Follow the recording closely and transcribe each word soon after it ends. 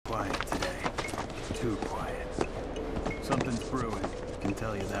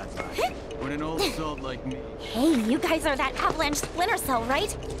tell you that much. When an old salt like me... Hey, you guys are that Avalanche Splinter Cell,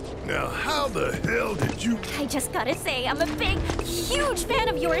 right? Now, how the hell did you... I just gotta say, I'm a big, huge fan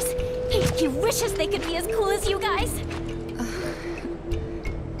of yours. HQ wishes they could be as cool as you guys.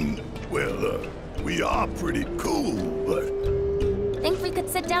 Well, we are pretty cool, but... Think we could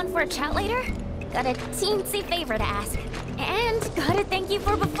sit down for a chat later? Got a teensy favor to ask. And gotta thank you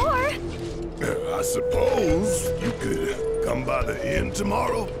for before. I suppose you could come by the inn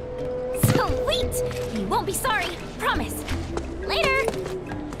tomorrow? Sweet! You won't be sorry, promise. Later!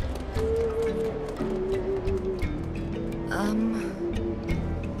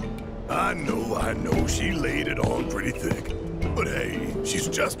 I know, she laid it on pretty thick. But hey, she's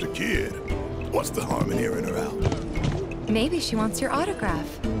just a kid. What's the harm in hearing her out? Maybe she wants your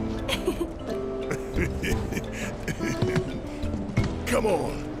autograph. Come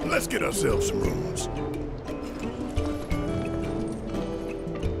on, let's get ourselves some rooms.